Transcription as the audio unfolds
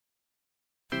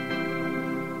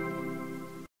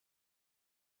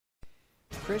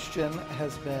Christian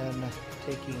has been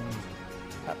taking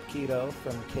Hapkido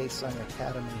from Kaesung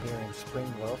Academy here in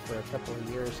Springville for a couple of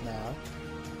years now,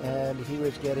 and he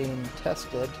was getting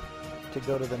tested to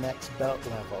go to the next belt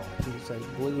level. He's a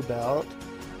blue belt,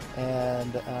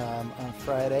 and on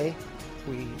Friday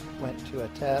we went to a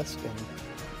test, and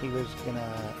he was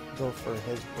gonna go for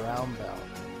his brown belt.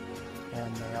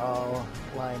 And they all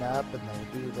line up and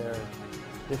they do their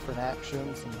different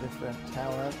actions and different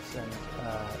talents and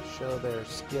show their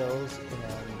skills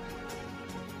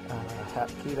in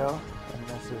Hapkido. And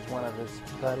this is one of his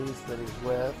buddies that he's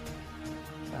with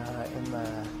in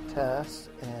the test,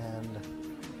 and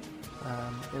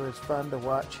it was fun to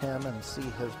watch him and see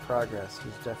his progress.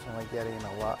 He's definitely getting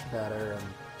a lot better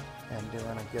and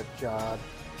doing a good job.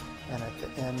 And at the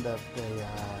end of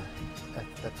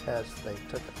the test, they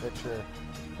took a picture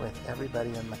with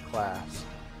everybody in the class,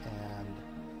 and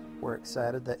we're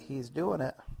excited that he's doing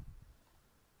it.